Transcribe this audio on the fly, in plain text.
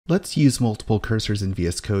Let's use multiple cursors in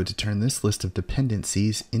VS Code to turn this list of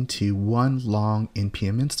dependencies into one long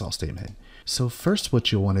npm install statement. So first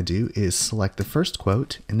what you'll want to do is select the first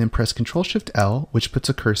quote and then press Ctrl-Shift-L, which puts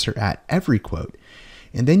a cursor at every quote.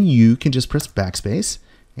 And then you can just press backspace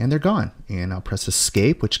and they're gone. And I'll press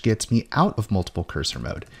escape, which gets me out of multiple cursor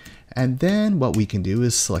mode. And then what we can do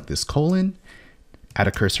is select this colon, add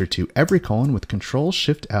a cursor to every colon with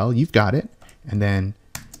Ctrl-Shift-L, you've got it, and then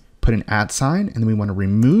put an @ sign, and then we want to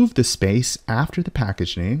remove the space after the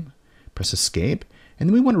package name, press escape, and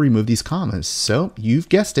then we want to remove these commas. So you've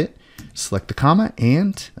guessed it, select the comma,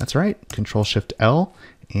 and that's right, Ctrl-Shift-L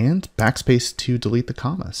and backspace to delete the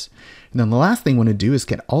commas. And then the last thing we want to do is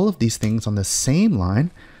get all of these things on the same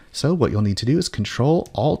line. So what you'll need to do is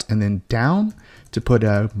Control-Alt and then down to put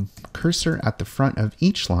a cursor at the front of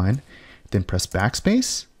each line, then press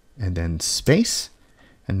backspace and then space,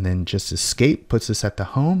 and then just escape puts us at the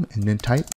home, and then type